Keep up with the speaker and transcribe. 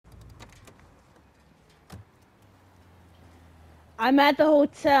I'm at the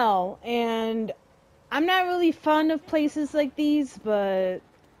hotel, and I'm not really fond of places like these, but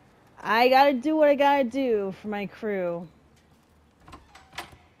I gotta do what I gotta do for my crew.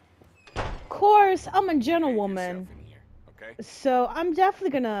 Of course, I'm a gentlewoman, In here, okay? so I'm definitely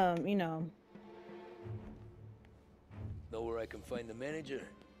gonna, Know where I can find the manager?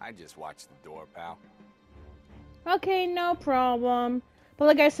 I just watched the door, pal. Okay, no problem. But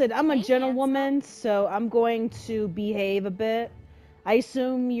like I said, I'm a Hey, gentlewoman, so I'm going to behave a bit. I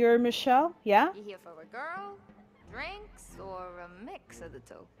assume you're Michelle, yeah? You here for a girl, drinks, or a mix of the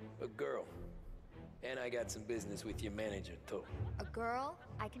two? A girl. And I got some business with your manager, too. A girl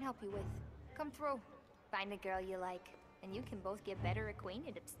I can help you with. Come through. Find a girl you like, and you can both get better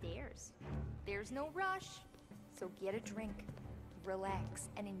acquainted upstairs. There's no rush, so get a drink, relax,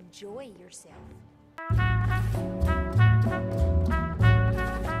 and enjoy yourself.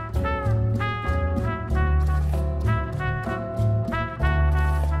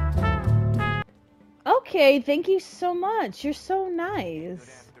 Okay, thank you so much. You're so nice.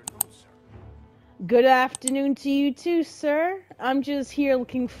 Afternoon, sir. Good afternoon to you too, sir. I'm just here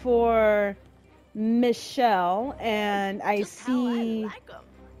looking for Michelle, and I Just how I see like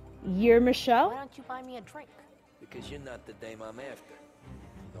 'em. you're Why Michelle? don't you buy me a drink? Because you're not the dame I'm after.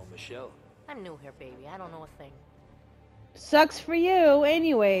 No, Michelle. I'm new here, baby. I don't know a thing. Sucks for you,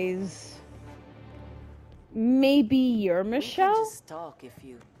 anyways. Maybe you're We can Michelle? just talk if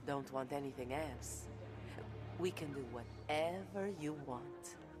you don't want anything else. We can do whatever you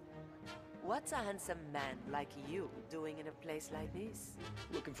want. What's a handsome man like you doing in a place like this?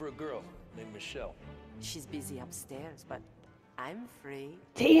 Looking for a girl named Michelle. She's busy upstairs, but I'm free.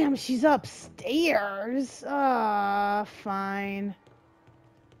 Damn, she's upstairs. Fine.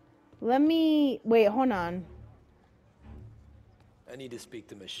 Wait, hold on. I need to speak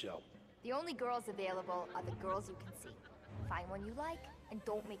to Michelle. The only girls available are the girls you can see. Find one you like, and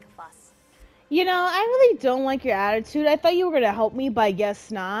don't make a fuss. You know, I really don't like your attitude. I thought you were gonna help me, but I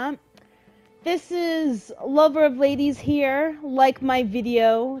guess not. This is Lover of Ladies here. Like my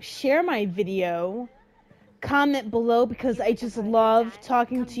video, share my video, comment below because I just love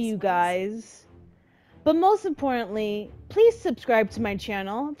talking to you guys. But most importantly, please subscribe to my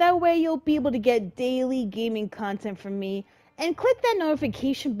channel. That way you'll be able to get daily gaming content from me. And click that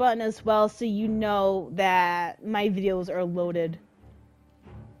notification button as well so you know that my videos are loaded.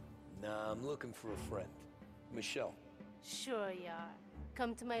 Nah, I'm looking for a friend. Michelle. Sure you are.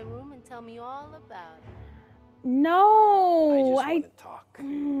 Come to my room and tell me all about it. No, I just want to talk.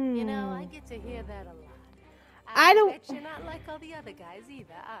 You know, I get to hear that a lot. I don't- bet you're not like all the other guys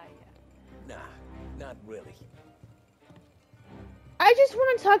either, are you? Nah, not really. I just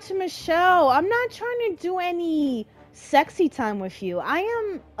want to talk to Michelle. I'm not trying to do any sexy time with you. I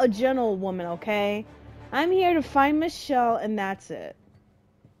am a gentlewoman, okay? I'm here to find Michelle and that's it.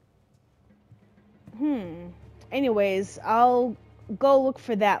 Anyways, I'll go look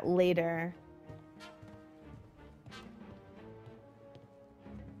for that later.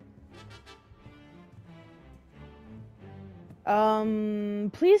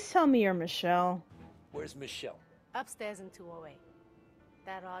 Please tell me you're Michelle. Where's Michelle? Upstairs in 208.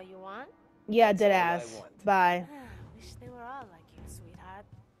 That all you want? Yeah, That's all I deadass. want. Bye. Wish they were all like you, sweetheart.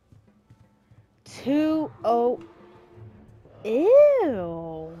 2-0.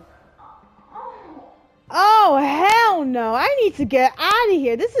 Ew. Oh, hell no. I need to get out of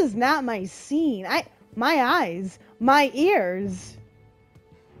here. This is not my scene. My eyes, my ears.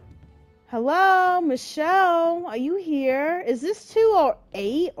 Hello, Michelle. Are you here? Is this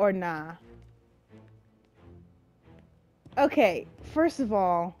 208 or nah? Okay, first of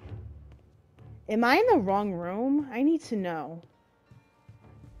all, am I in the wrong room? I need to know.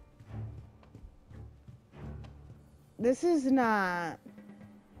 This is not...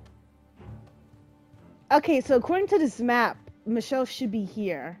 Okay, so according to this map, Michelle should be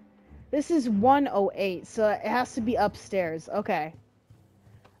here. This is 108, so it has to be upstairs. Okay.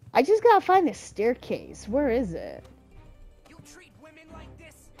 I just gotta find the staircase. Where is it? You treat women like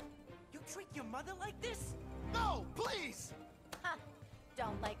this? You treat your mother like this? No, please! Huh.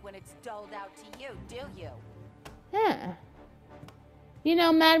 Don't like when it's doled out to you, do you? Yeah. You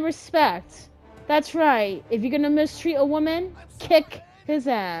know, mad respect. That's right. If you're gonna mistreat a woman, kick his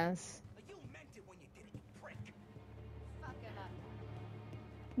ass. You meant it when you did it, you prick.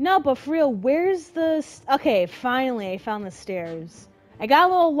 No, but for real, where's the... Okay, finally, I found the stairs. I got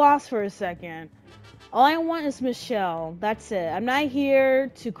a little lost for a second. All I want is Michelle. That's it. I'm not here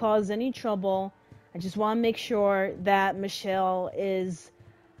to cause any trouble. I just want to make sure that Michelle is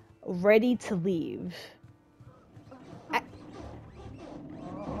ready to leave.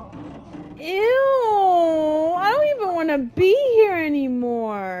 Ew! I don't even want to be here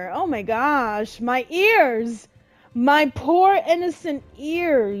anymore. Oh my gosh, my ears. My poor innocent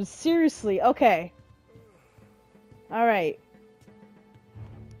ears. Seriously. Okay. All right.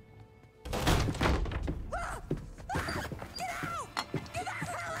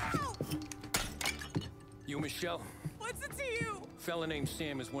 You, Michelle? What's it to you? Fella named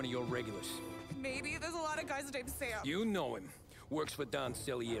Sam is one of your regulars. Maybe there's a lot of guys named Sam. You know him. Works for Don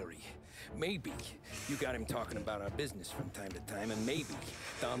Celieri. Maybe you got him talking about our business from time to time, and maybe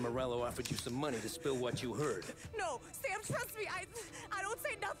Don Morello offered you some money to spill what you heard. No, Sam, trust me. I don't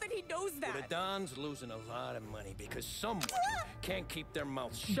say nothing. He knows that. Well, the Don's losing a lot of money because someone can't keep their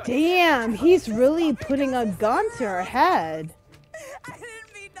mouths shut. Damn, he's really putting a gun to her head. I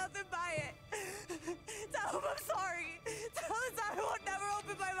didn't mean nothing by it. Tell him I'm sorry. Tell him I won't never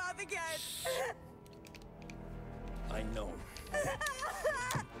open my mouth again. I know. I'm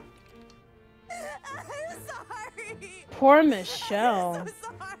sorry. Poor Michelle. I'm so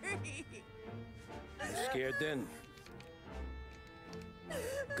sorry. You scared then?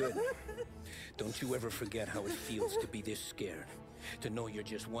 Good. Don't you ever forget how it feels to be this scared. To know you're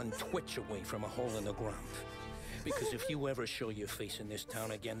just one twitch away from a hole in the ground. Because if you ever show your face in this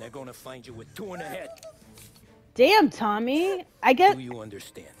town again, they're gonna find you with two in the head. Damn, Tommy. I get. Do you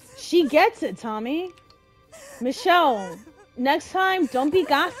understand? She gets it, Tommy. Michelle, next time, don't be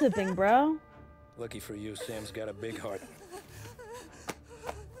gossiping, bro. Lucky for you, Sam's got a big heart.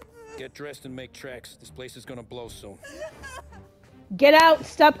 Get dressed and make tracks. This place is gonna blow soon. Get out.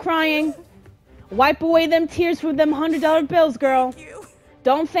 Stop crying. Wipe away them tears with them $100 bills, girl.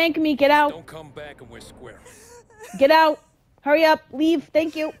 Don't thank me. Get out. Don't come back and we're square. Get out. Hurry up. Leave.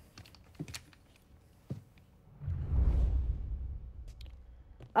 Thank you.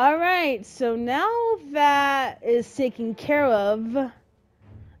 Alright, so now that is taken care of,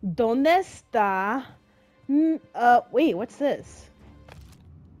 ¿dónde está? Wait, what's this?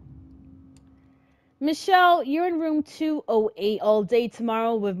 Michelle, you're in room 208 all day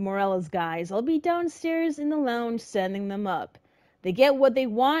tomorrow with Morella's guys. I'll be downstairs in the lounge sending them up. They get what they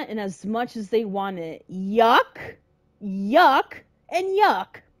want and as much as they want it. Yuck, yuck, and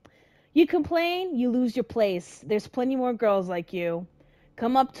yuck. You complain, you lose your place. There's plenty more girls like you.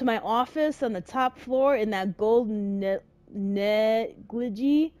 Come up to my office on the top floor in that gold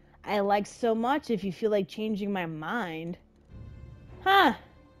negligee I like so much if you feel like changing my mind. Huh.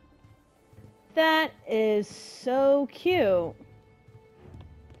 That is so cute.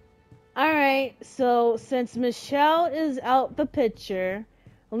 Alright, so since Michelle is out the picture,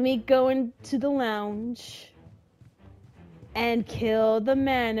 let me go into the lounge and kill the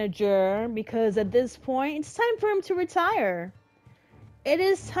manager because at this point it's time for him to retire. It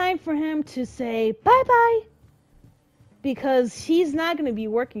is time for him to say bye-bye. Because he's not going to be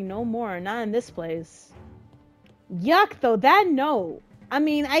working no more. Not in this place. Yuck, though. That note. I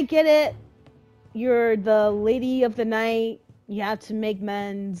mean, I get it. You're the lady of the night. You have to make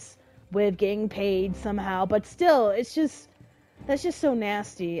amends with getting paid somehow. But still, it's just... That's just so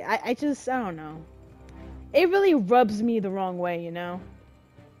nasty. I don't know. It really rubs me the wrong way, you know?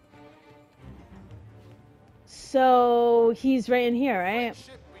 So he's right in here, right?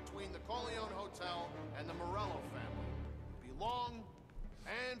 Friendship between the Corleone Hotel and the Morello family. Be long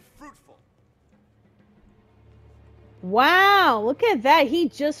and fruitful. Wow, look at that. He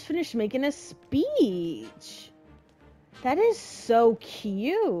just finished making a speech. That is so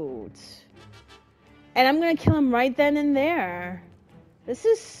cute. And I'm gonna kill him right then and there. This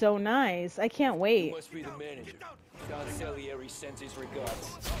is so nice. I can't wait. You must be the manager. Don Celieri sends his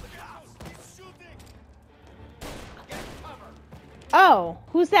regards. Oh,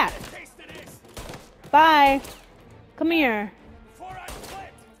 who's that? Bye. Come here.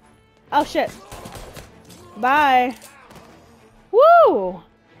 Oh, shit. Bye. Woo!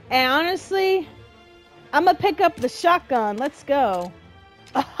 And honestly, I'm gonna pick up the shotgun. Let's go.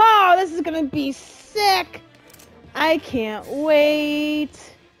 Oh, this is gonna be sick. I can't wait.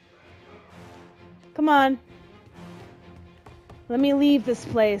 Come on. Let me leave this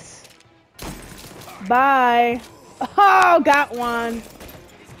place. Bye. Oh, got one.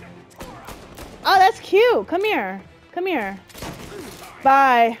 Oh, that's cute. Come here. Come here.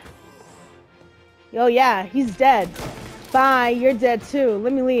 Bye. Oh, yeah. He's dead. Bye. You're dead, too.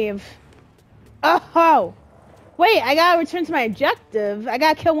 Let me leave. Oh. Wait, I gotta return to my objective. I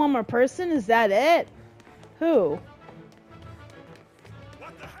gotta kill one more person? Is that it? Who?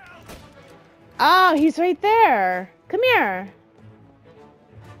 What the hell? Oh, he's right there. Come here.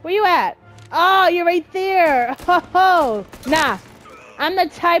 Where you at? Oh, you're right there. Oh, nah. I'm the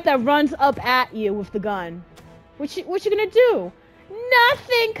type that runs up at you with the gun. What you gonna do?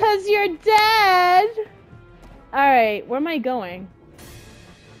 Nothing, cause you're dead. Alright, where am I going?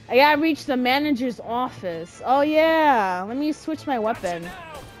 I gotta reach the manager's office. Oh yeah, let me switch my weapon.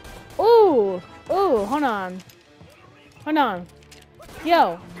 Ooh, ooh, hold on. Hold on.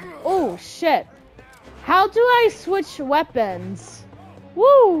 Yo, ooh, shit. How do I switch weapons?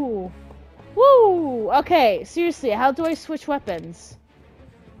 Woo! Woo! Okay, seriously, how do I switch weapons?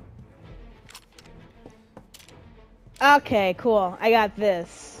 Okay, cool. I got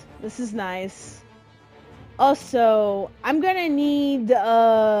this. This is nice. Also, I'm gonna need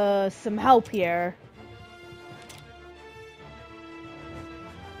some help here.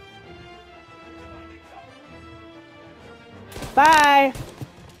 Bye.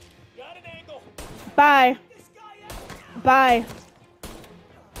 Bye. Bye.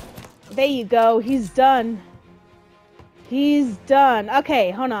 There you go. He's done. He's done. Okay,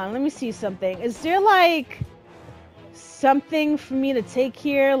 hold on. Let me see something. Is there like something for me to take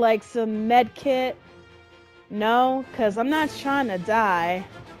here? Like some med kit? No, because I'm not trying to die.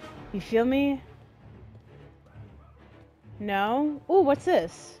 You feel me? No? Ooh, what's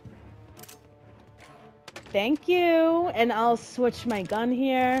this? Thank you. And I'll switch my gun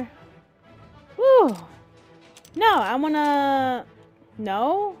here. Ooh. No, I wanna...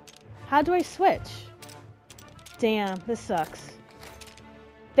 No? How do I switch? Damn, this sucks.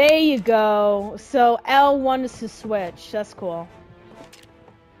 There you go. So L1 is to switch. That's cool.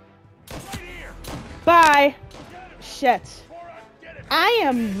 Bye. Shit. I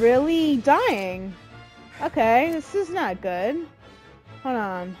am really dying. Okay, this is not good. Hold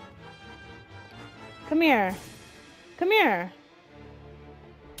on. Come here. Come here.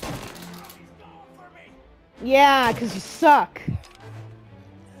 Yeah, because you suck.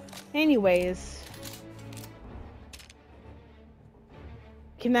 Anyways.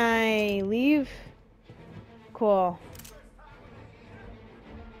 Can I leave? Cool.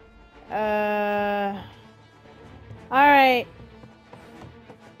 Alright.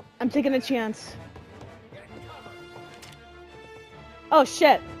 I'm taking a chance. Oh,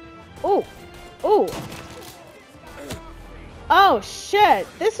 shit. Ooh. Ooh. Oh, shit.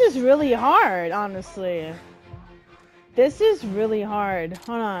 This is really hard, honestly. This is really hard.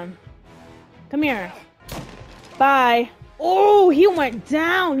 Hold on. Come here. Bye. Oh, he went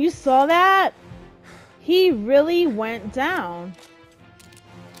down. You saw that? He really went down.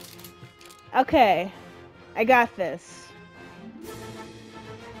 Okay. I got this.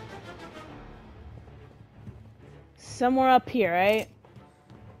 Somewhere up here, right?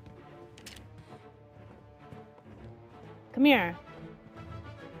 Come here.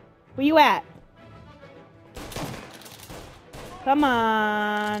 Where you at? Come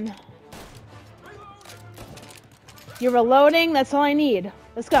on. You're reloading? That's all I need.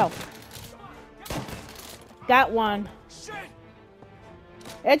 Let's go. Got one.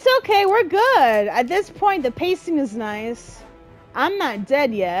 It's okay, we're good. At this point, the pacing is nice. I'm not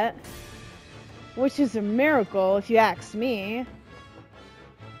dead yet. Which is a miracle, if you ask me.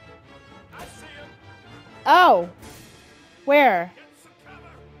 Oh. Where?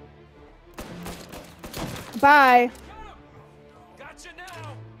 Bye.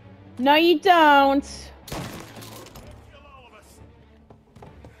 No, you don't.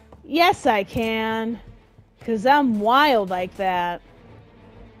 Yes, I can. Because I'm wild like that.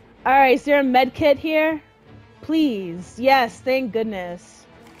 Alright, is there a med kit here? Please. Yes, thank goodness.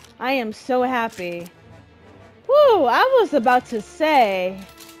 I am so happy. Woo, I was about to say,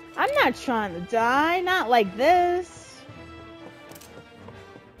 I'm not trying to die. Not like this.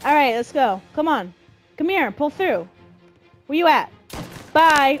 Alright, let's go. Come on. Come here, pull through. Where you at?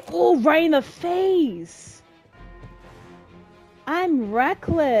 Bye. Ooh, right in the face. I'm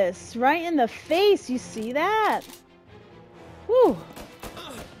reckless. Right in the face. You see that? Woo.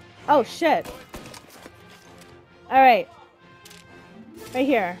 Oh, shit. Alright. Right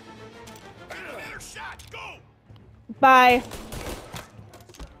here. Bye.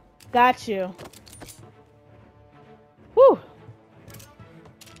 Got you. Whew.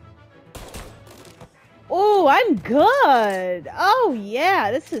 Oh, I'm good. Oh,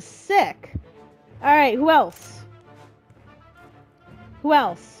 yeah. This is sick. Alright, who else? Who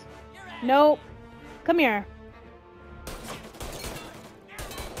else? Nope. Come here.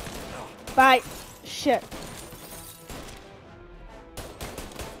 Bye. Shit.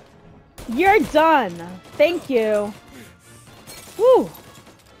 You're done. Thank you. Woo.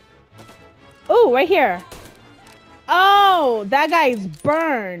 Ooh, right here. Oh, that guy's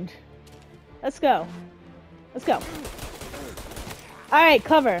burned. Let's go. Let's go. Alright,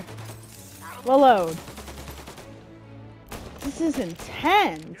 cover. Reload. This is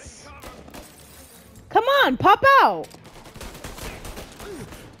intense. Come on, pop out.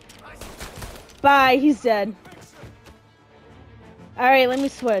 Bye, he's dead. Alright, let me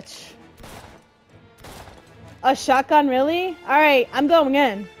switch. A shotgun, really? Alright, I'm going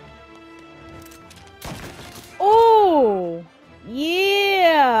in. Oh!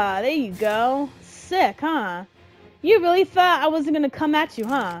 Yeah! There you go. Sick, huh? You really thought I wasn't gonna come at you,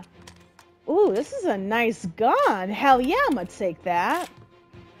 huh? Ooh, this is a nice gun. Hell yeah, I'm gonna take that.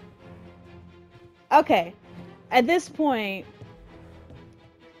 Okay. At this point,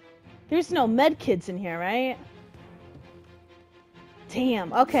 there's no med kits in here, right?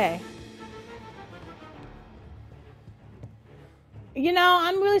 Damn, okay. You know,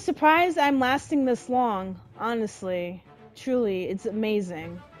 I'm really surprised I'm lasting this long, honestly. Truly, it's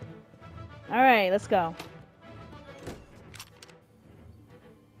amazing. Alright, let's go.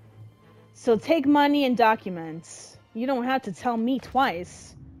 So take money and documents. You don't have to tell me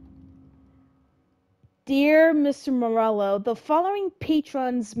twice. Dear Mr. Morello, the following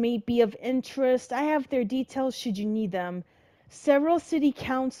patrons may be of interest. I have their details should you need them. Several city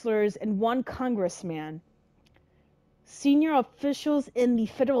councilors and one congressman. Senior officials in the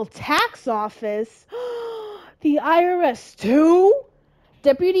federal tax office. The IRS too?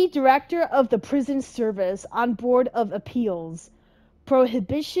 Deputy director of the prison service on board of appeals.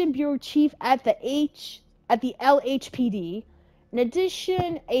 Prohibition bureau chief at the LHPD. In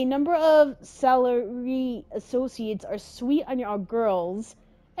addition, a number of salary associates are sweet on our girls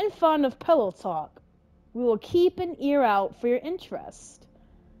and fond of pillow talk. We will keep an ear out for your interest.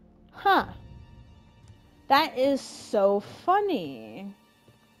 Huh. That is so funny.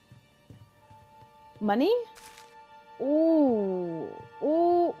 Money? Ooh.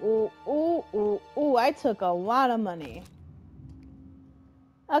 Ooh, ooh, ooh, ooh, ooh. I took a lot of money.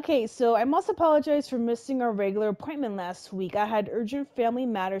 Okay, so I must apologize for missing our regular appointment last week. I had urgent family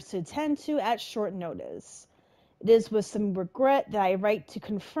matters to attend to at short notice. It is with some regret that I write to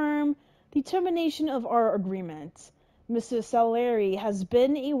confirm the termination of our agreement. Mr. Saleri has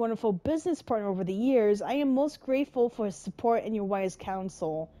been a wonderful business partner over the years. I am most grateful for his support and your wise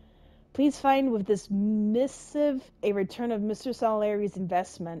counsel. Please find with this missive a return of Mr. Saleri's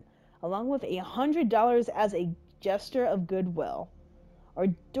investment, along with $100 as a gesture of goodwill. Our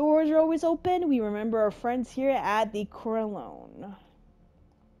doors are always open. We remember our friends here at the Corleone.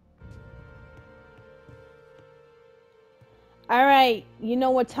 Alright, you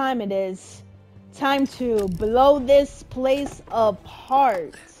know what time it is. Time to blow this place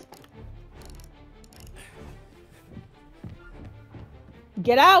apart.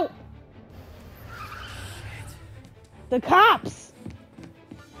 Get out! The cops!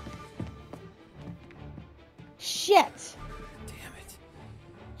 Shit!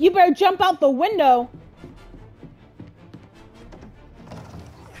 You better jump out the window.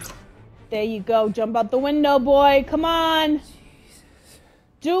 There you go. Jump out the window, boy. Come on. Jesus.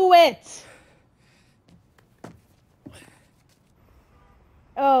 Do it.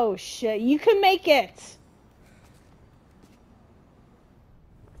 Oh, shit. You can make it.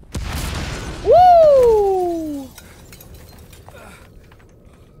 Woo!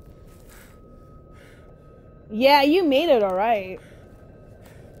 Yeah, you made it all right.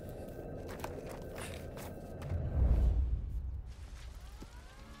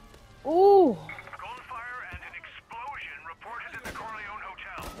 Ooh. Gunfire and an explosion reported at the Corleone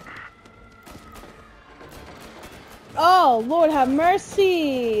Hotel. Oh, Lord have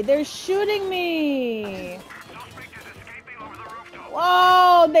mercy. They're shooting me. Suspect is escaping over the rooftop.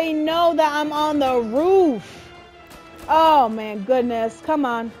 Whoa, they know that I'm on the roof. Oh, man, goodness. Come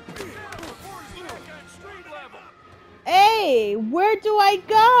on. Hey, where do I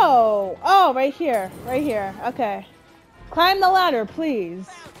go? Oh, right here. Right here. Okay. Climb the ladder, please.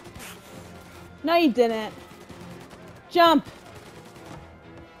 No, you didn't. Jump.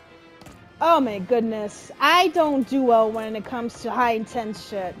 Oh my goodness. I don't do well when it comes to high intense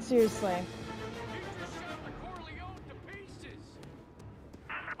shit. Seriously.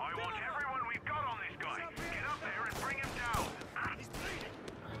 I want everyone we've got on this guy. Get up there and bring him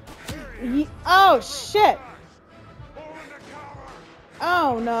down. Oh shit.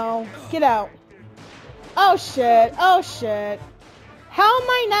 Oh no. Get out. Oh shit. Oh shit. How am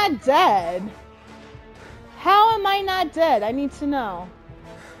I not dead? How am I not dead? I need to know.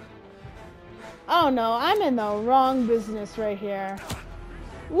 Oh no, I'm in the wrong business right here.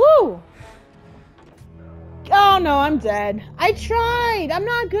 Woo! Oh no, I'm dead. I tried! I'm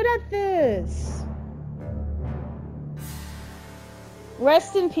not good at this.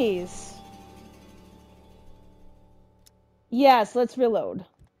 Rest in peace. Yes, let's reload.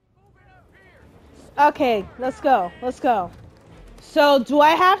 Okay, let's go. Let's go. So, do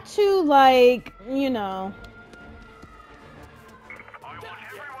I have to, like, you know... I want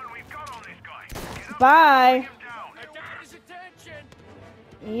everyone we've got on this guy. Get up Bye. there and bring him down.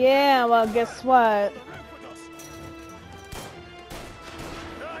 Yeah, well, guess what?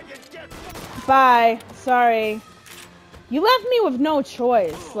 Bye. Sorry. You left me with no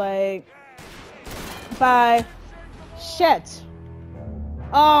choice. Like, bye. Shit.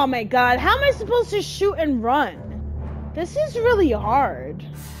 Oh my god. How am I supposed to shoot and run? This is really hard.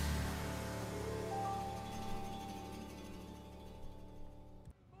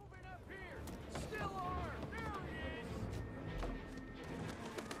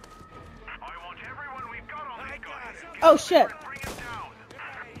 Oh shit.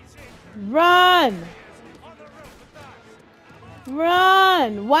 Run!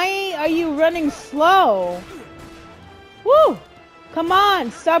 Run! Why are you running slow? Woo! Come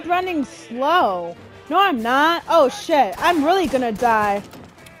on, stop running slow. No, I'm not. Oh shit, I'm really gonna die.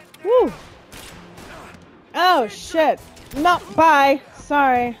 Woo! Oh shit. No, bye.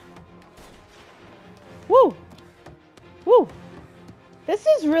 Sorry. Woo! Woo! This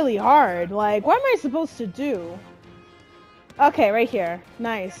is really hard. Like, what am I supposed to do? Okay, right here.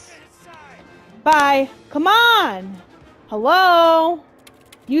 Nice. Bye. Come on! Hello?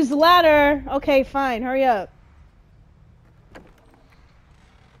 Use the ladder. Okay, fine. Hurry up.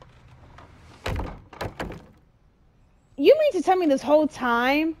 You mean to tell me this whole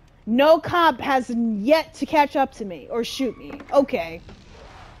time, no cop has yet to catch up to me or shoot me? Okay.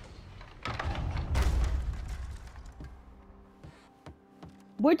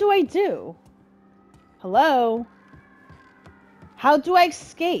 What do I do? Hello? How do I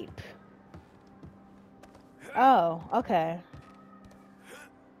escape? Oh, okay.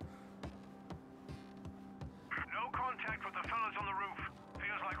 No contact with the fellas on the roof.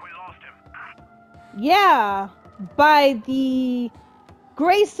 Feels like we lost him. Yeah, by the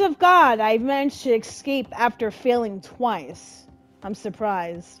grace of God, I managed to escape after failing twice. I'm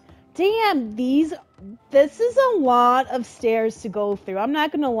surprised. Damn, this is a lot of stairs to go through. I'm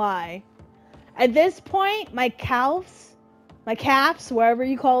not gonna lie. At this point, my calves, wherever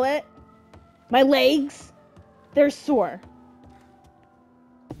you call it, my legs, they're sore.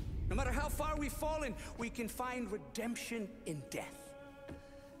 No matter how far we've fallen, we can find redemption in death.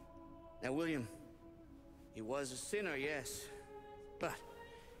 Now, William, he was a sinner, yes, but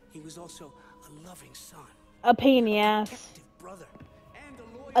he was also a loving son, A pain in the ass. protective brother, and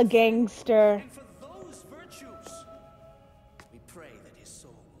a loyal A gangster. And for those virtues, we pray that his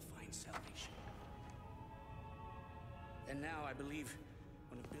soul will find salvation. And now I believe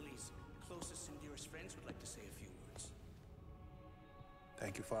one of Billy's closest and dearest friends would like to say a few words.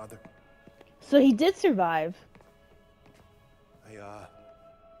 Thank you, Father. So he did survive. I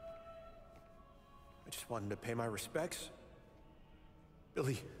just wanted to pay my respects.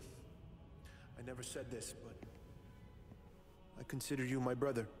 Billy, I never said this, but I consider you my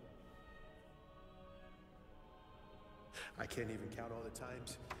brother. I can't even count all the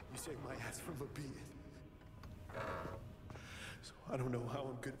times you saved my ass from a beating. So I don't know how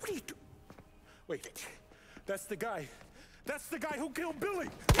I'm good. What are you doing? Wait, that's the guy. That's the guy who killed Billy!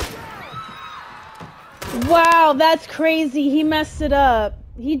 Wow, that's crazy. He messed it up.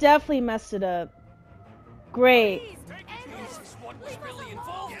 He definitely messed it up. Great. Jesus, what was really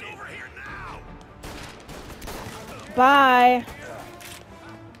involved in? Over here now! Bye.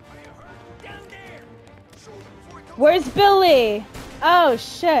 Where's Billy? Oh,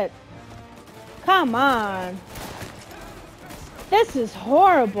 shit. Come on. This is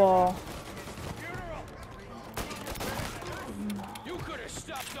horrible. You could have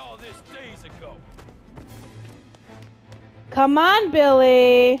stopped all this days ago. Come on,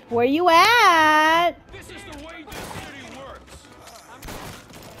 Billy. Where you at? This is the way this city works.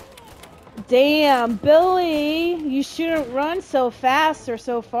 Damn, Billy. You shouldn't run so fast or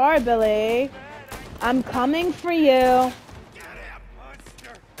so far, Billy. I'm coming for you.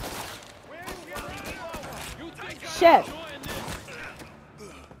 Shit.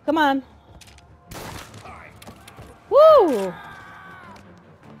 Come on. Woo!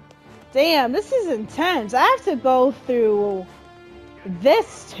 Damn, this is intense. I have to go through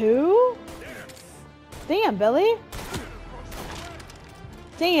this too? Damn, Billy.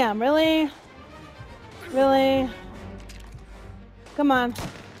 Damn, really? Really? Come on.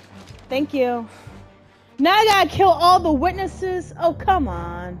 Thank you. Now I gotta kill all the witnesses? Oh, come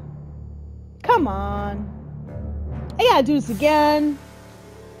on. Come on. I gotta do this again.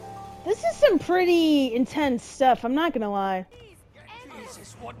 This is some pretty intense stuff, I'm not gonna lie.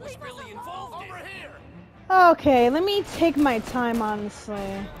 Jesus, what was really involved in? Over here! Okay, let me take my time, honestly.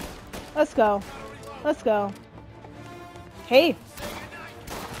 Let's go. Let's go. Hey.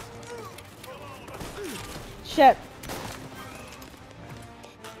 Shit.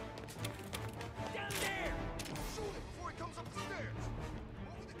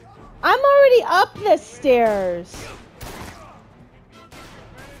 already up the stairs.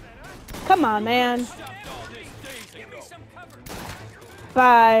 Come on, man.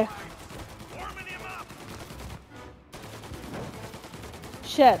 Bye.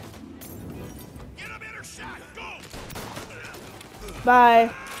 Shit.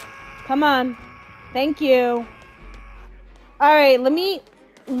 Bye. Come on. Thank you. All right, let me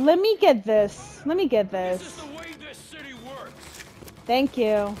get this. Let me get this. Thank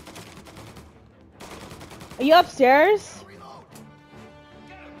you. Are you upstairs?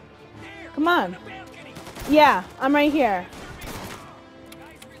 Come on. Yeah, I'm right here.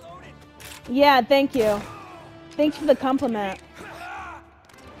 Yeah, thank you. Thanks for the compliment.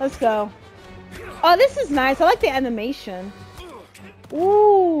 Let's go. Oh, this is nice. I like the animation.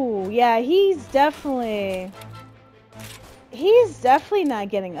 Ooh, yeah, he's definitely not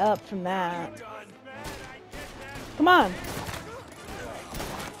getting up from that. Come on.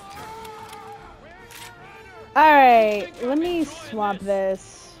 Alright, let me swap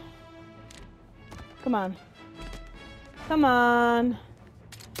this. Come on. Come on.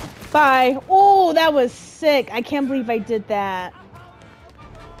 Bye. Oh, that was sick. I can't believe I did that.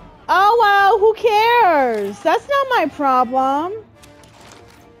 Oh, well, who cares? That's not my problem.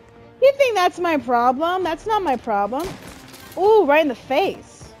 You think that's my problem? That's not my problem. Ooh, right in the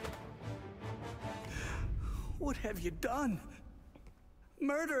face. What have you done?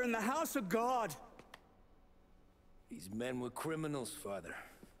 Murder in the house of God. These men were criminals, Father.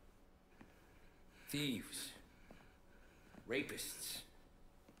 Thieves. Rapists.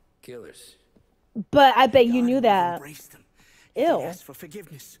 Killers. But I bet you knew that. Embraced them. Ew. He asked for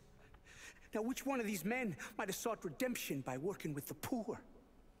forgiveness. Now, which one of these men might have sought redemption by working with the poor?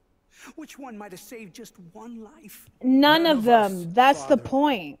 Which one might have saved just one life? None of them. us, That's Father. the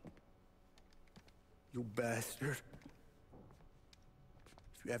point. You bastard.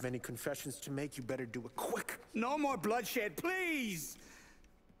 If you have any confessions to make, you better do it quick. No more bloodshed, please!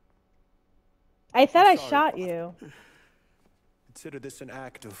 I thought I sorry, shot Father. you. Consider this an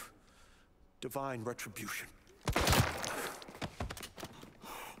act of divine retribution.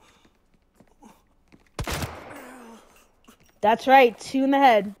 That's right. 2 in the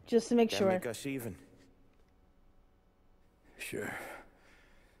head, just to make That sure. make us even. Sure.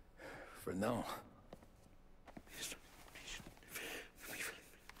 For now.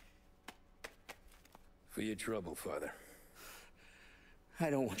 For your trouble, Father. I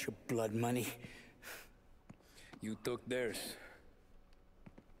don't want your blood money. You took theirs.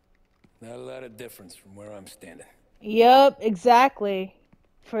 Not a lot of difference from where I'm standing. Yep, exactly.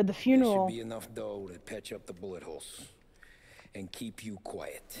 For the There funeral. should be enough dough to patch up the bullet holes. And keep you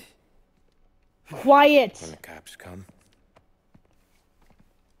quiet. Quiet. When the cops come,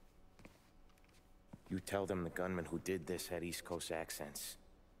 you tell them the gunman who did this had East Coast accents.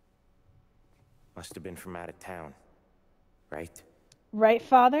 Must have been from out of town, right? Right,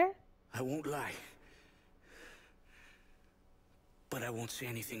 Father? I won't lie. But I won't say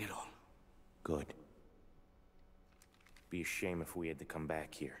anything at all. Good. Be a shame if we had to come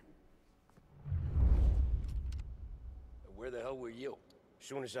back here. Where the hell were you? As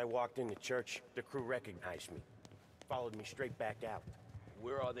soon as I walked in the church, the crew recognized me. Followed me straight back out.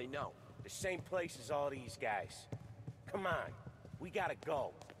 Where are they now? The same place as all these guys. Come on, we gotta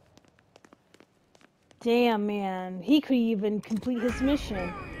go. Damn, man. He could even complete his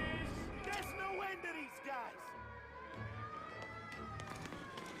mission. There's no end to these guys.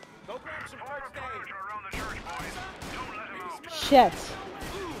 Go grab some first aid. Around the church, boys. Don't let him out. Shit.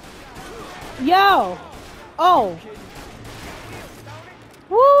 Yo! Oh!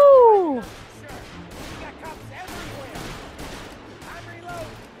 Woo!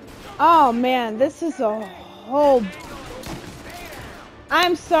 Oh man, this is a whole...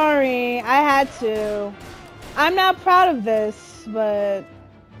 I'm sorry, I had to. I'm not proud of this, but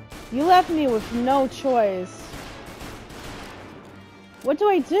you left me with no choice. What do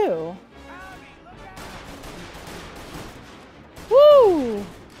I do? Woo!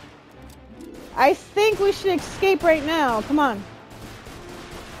 I think we should escape right now. Come on.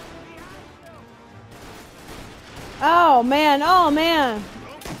 Oh man, oh man.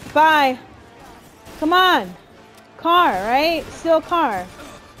 Bye. Come on. Car, right? Still car.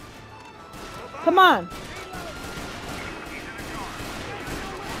 Come on.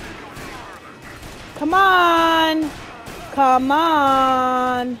 Come on. Come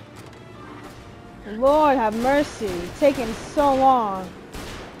on. Lord have mercy. It's taking so long.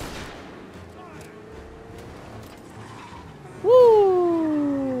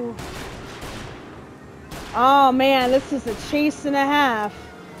 Woo. Oh man, this is a chase and a half.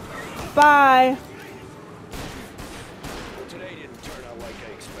 Bye. Today didn't turn out like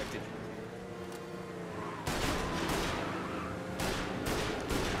I expected.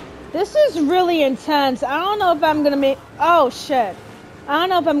 This is really intense. I don't know if I'm gonna make... Oh, shit. I don't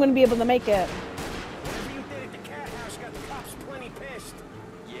know if I'm gonna be able to make it. Whatever you did at the cat house got the cops plenty pissed.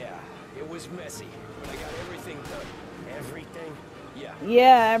 Yeah, it was messy, but I got everything done. Everything? Yeah.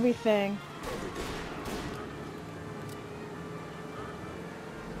 Yeah, everything.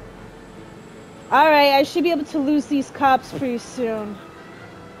 Alright, I should be able to lose these cops pretty soon.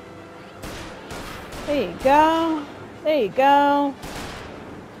 There you go. There you go.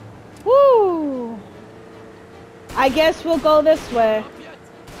 Woo! I guess we'll go this way. I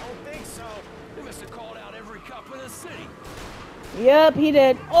don't think so. They must have called out every cop in the city. Yep, he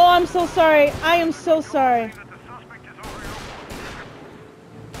did. Oh, I'm so sorry. I am so sorry.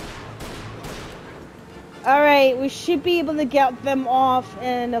 Alright, we should be able to get them off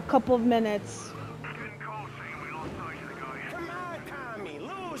in a couple of minutes. Come on, Tommy,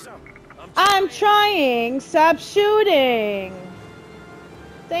 lose him. I'm trying. Stop shooting.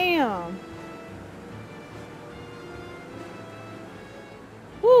 Damn.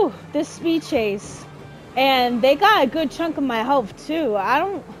 Whew, this speed chase. And they got a good chunk of my health too. I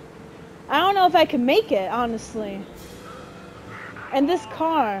don't know if I can make it, honestly. And this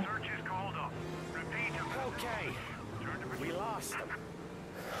car. Okay, we lost him.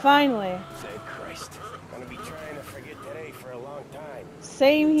 Finally. Thank Christ. Gonna be trying to forget today for a long time.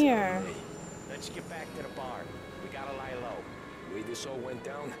 Same here. Let's get back to the bar. We gotta lie low. The way this all went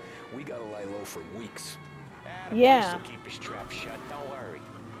down, we gotta lie low for weeks. The Yeah. police will keep his trap shut, don't worry.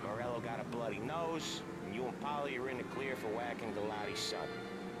 Morello got a bloody nose, and you and Polly are in the clear for whacking Galati's son.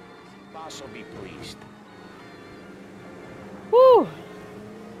 Boss will be pleased. Whew.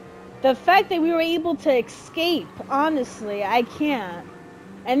 The fact that we were able to escape, honestly, I can't.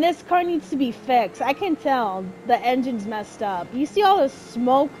 And this car needs to be fixed. I can tell the engine's messed up. You see all the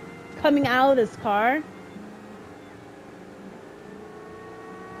smoke coming out of this car?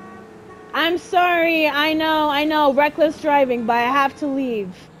 I'm sorry, I know, reckless driving, but I have to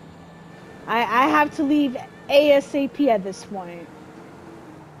leave. I have to leave ASAP at this point.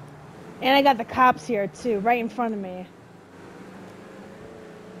 And I got the cops here too, right in front of me.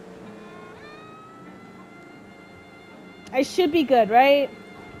 I should be good, right?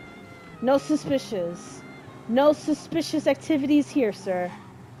 No suspicious. No suspicious activities here, sir.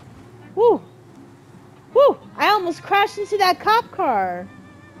 Woo! Woo! I almost crashed into that cop car.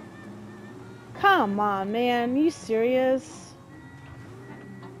 Come on, man. Are you serious?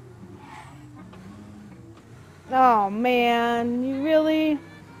 Oh, man. You really?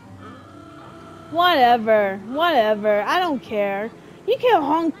 Whatever. Whatever. I don't care. You can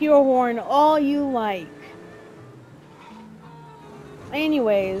honk your horn all you like.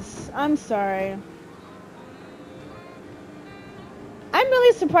 Anyways, I'm sorry. I'm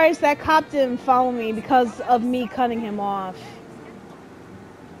really surprised that cop didn't follow me because of me cutting him off.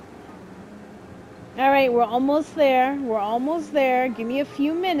 Alright, we're almost there. We're almost there. Give me a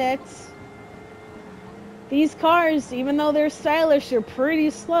few minutes. These cars, even though they're stylish, they're pretty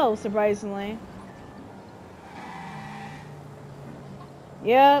slow, surprisingly.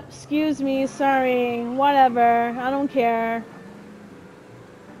 Yep, excuse me, sorry. Whatever, I don't care.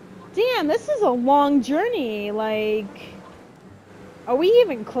 Damn, this is a long journey. Like, are we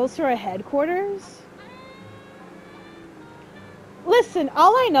even closer to headquarters? Listen,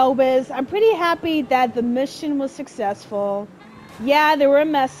 all I know is I'm pretty happy that the mission was successful. Yeah, there were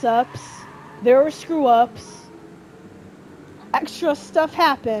mess-ups. There were screw-ups. Extra stuff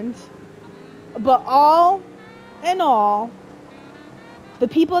happened. But all in all, the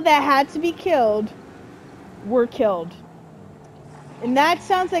people that had to be killed were killed. And that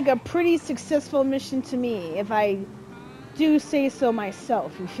sounds like a pretty successful mission to me, if I do say so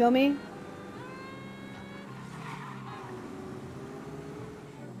myself. You feel me?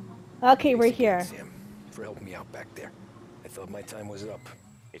 Okay, we're here. Sam, for helping me out back there. I thought my time was up.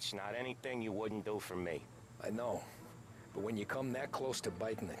 It's not anything you wouldn't do for me. I know. But when you come that close to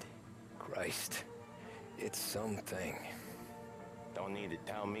biting it, Christ, it's something. Don't need to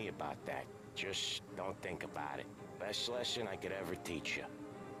tell me about that. Just don't think about it. Best lesson I could ever teach you.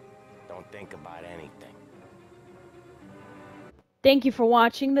 Don't think about anything. Thank you for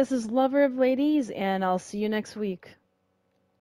watching. This is Lover of Ladies, and I'll see you next week.